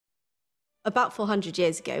About 400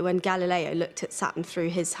 years ago, when Galileo looked at Saturn through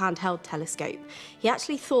his handheld telescope, he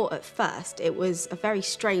actually thought at first it was a very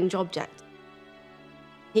strange object.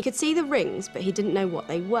 He could see the rings, but he didn't know what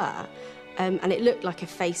they were, and it looked like a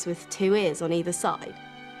face with two ears on either side.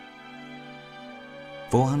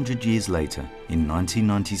 400 years later, in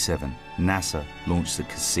 1997, NASA launched the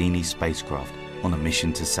Cassini spacecraft on a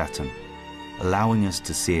mission to Saturn, allowing us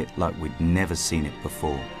to see it like we'd never seen it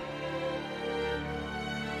before.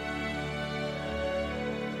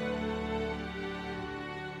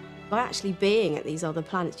 By actually being at these other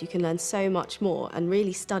planets, you can learn so much more and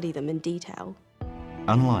really study them in detail.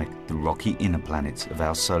 Unlike the rocky inner planets of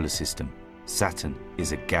our solar system, Saturn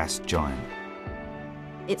is a gas giant.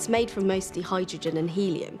 It's made from mostly hydrogen and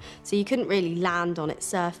helium, so you couldn't really land on its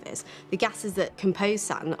surface. The gases that compose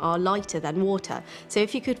Saturn are lighter than water, so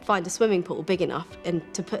if you could find a swimming pool big enough and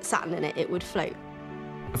to put Saturn in it, it would float.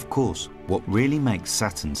 Of course, what really makes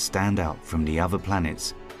Saturn stand out from the other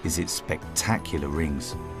planets is its spectacular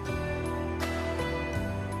rings.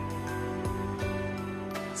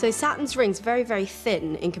 So Saturn's rings are very, very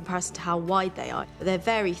thin in comparison to how wide they are. They're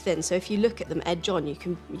very thin, so if you look at them edge on, you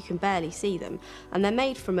can barely see them. And they're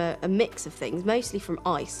made from a mix of things, mostly from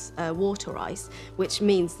ice, water ice, which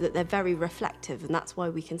means that they're very reflective, and that's why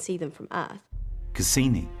we can see them from Earth.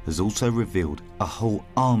 Cassini has also revealed a whole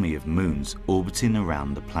army of moons orbiting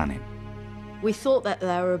around the planet. We thought that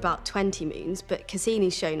there were about 20 moons, but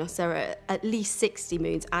Cassini's shown us there are at least 60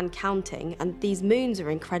 moons and counting, and these moons are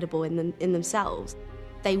incredible in themselves.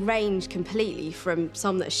 They range completely from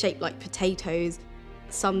some that are shaped like potatoes,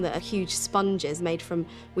 some that are huge sponges made from,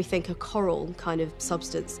 we think, a coral kind of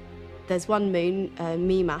substance. There's one moon,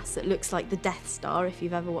 Mimas, that looks like the Death Star, if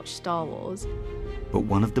you've ever watched Star Wars. But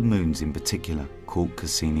one of the moons in particular caught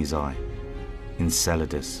Cassini's eye,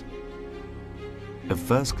 Enceladus. At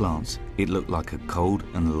first glance, it looked like a cold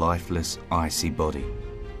and lifeless, icy body.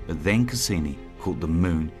 But then Cassini caught the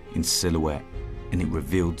moon in silhouette, and it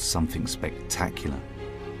revealed something spectacular.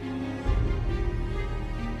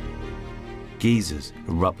 Geysers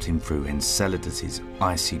erupting through Enceladus's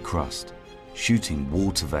icy crust, shooting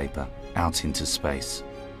water vapour out into space.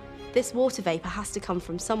 This water vapour has to come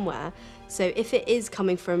from somewhere, so if it is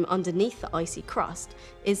coming from underneath the icy crust,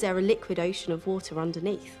 is there a liquid ocean of water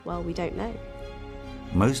underneath? Well, we don't know.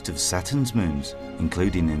 Most of Saturn's moons,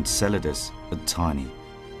 including Enceladus, are tiny,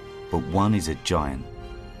 but one is a giant,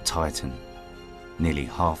 Titan, nearly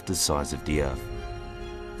half the size of the Earth.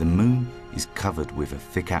 The moon is covered with a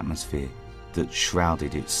thick atmosphere that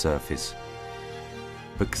shrouded its surface.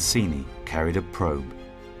 But Cassini carried a probe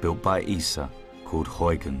built by ESA called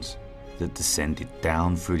Huygens that descended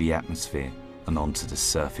down through the atmosphere and onto the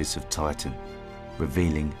surface of Titan,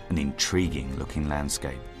 revealing an intriguing looking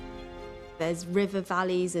landscape. There's river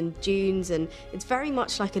valleys and dunes, and it's very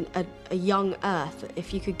much like a young Earth.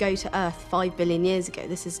 If you could go to Earth 5 billion years ago,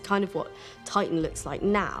 this is kind of what Titan looks like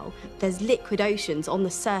now. There's liquid oceans on the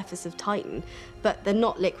surface of Titan, but they're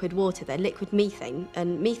not liquid water, they're liquid methane,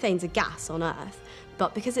 and methane's a gas on Earth.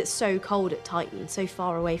 But because it's so cold at Titan, so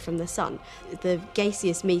far away from the sun, the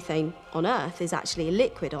gaseous methane on Earth is actually a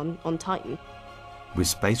liquid on Titan. With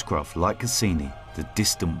spacecraft like Cassini, the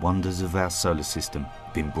distant wonders of our solar system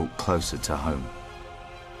have been brought closer to home.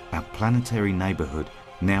 Our planetary neighbourhood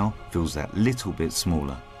now feels that little bit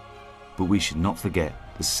smaller, but we should not forget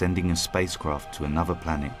that sending a spacecraft to another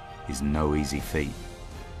planet is no easy feat.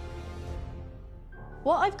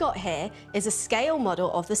 What I've got here is a scale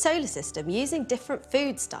model of the solar system using different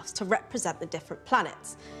foodstuffs to represent the different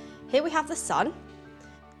planets. Here we have the Sun,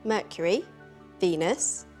 Mercury,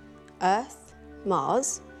 Venus, Earth,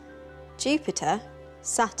 Mars, Jupiter,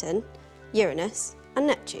 Saturn, Uranus and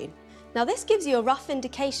Neptune. Now this gives you a rough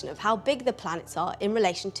indication of how big the planets are in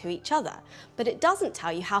relation to each other, but it doesn't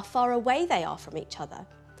tell you how far away they are from each other.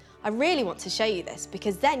 I really want to show you this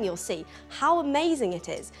because then you'll see how amazing it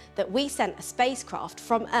is that we sent a spacecraft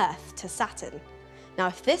from Earth to Saturn. Now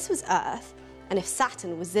if this was Earth and if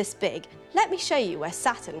Saturn was this big, let me show you where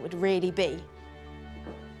Saturn would really be.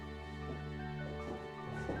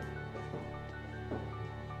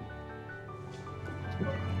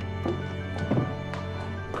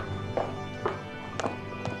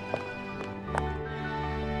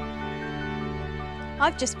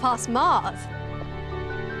 I've just passed Mars.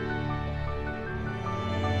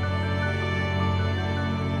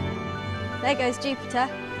 There goes Jupiter.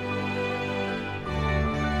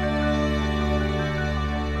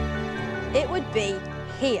 It would be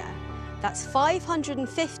here. That's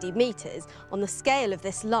 550 metres on the scale of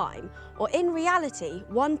this line, or in reality,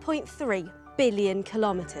 1.3 billion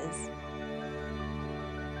kilometres.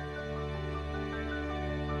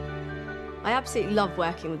 I absolutely love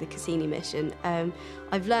working with the Cassini mission.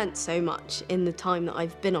 I've learnt so much in the time that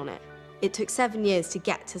I've been on it. It took 7 years to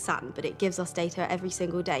get to Saturn, but it gives us data every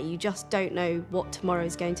single day. You just don't know what tomorrow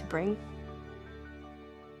is going to bring.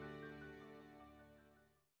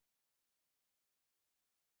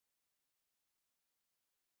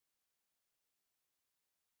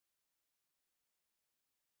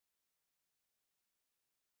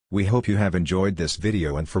 We hope you have enjoyed this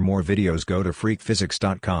video, and for more videos go to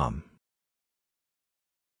freqphysics.com.